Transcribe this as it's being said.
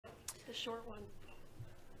The short one.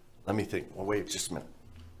 Let me think. Well, wait just a minute.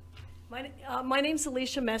 My name's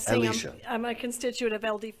Alicia Messing. Alicia. I'm a constituent of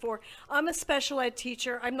LD4. I'm a special ed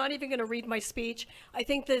teacher. I'm not even going to read my speech. I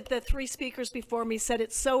think that the three speakers before me said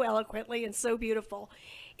it so eloquently and so beautiful.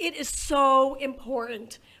 It is so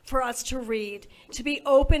important for us to read, to be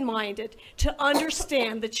open-minded, to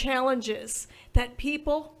understand the challenges that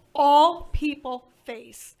all people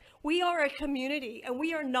face. We are a community, and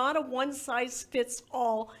we are not a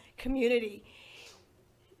one-size-fits-all community.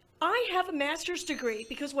 I have a master's degree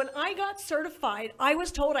because when I got certified, I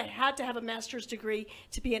was told I had to have a master's degree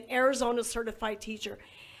to be an Arizona certified teacher.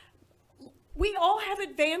 We all have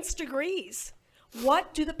advanced degrees.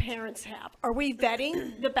 What do the parents have? Are we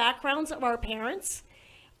vetting the backgrounds of our parents?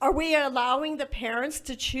 Are we allowing the parents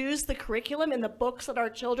to choose the curriculum and the books that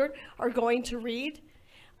our children are going to read?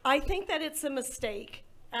 I think that it's a mistake.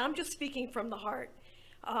 I'm just speaking from the heart.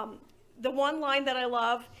 The one line that I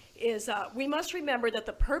love is, we must remember that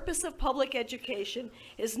the purpose of public education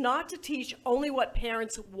is not to teach only what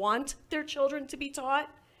parents want their children to be taught.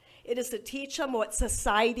 It is to teach them what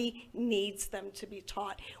society needs them to be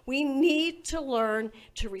taught. We need to learn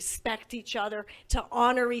to respect each other, to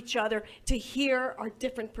honor each other, to hear our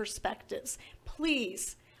different perspectives.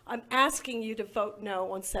 Please, I'm asking you to vote no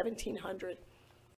on 1700.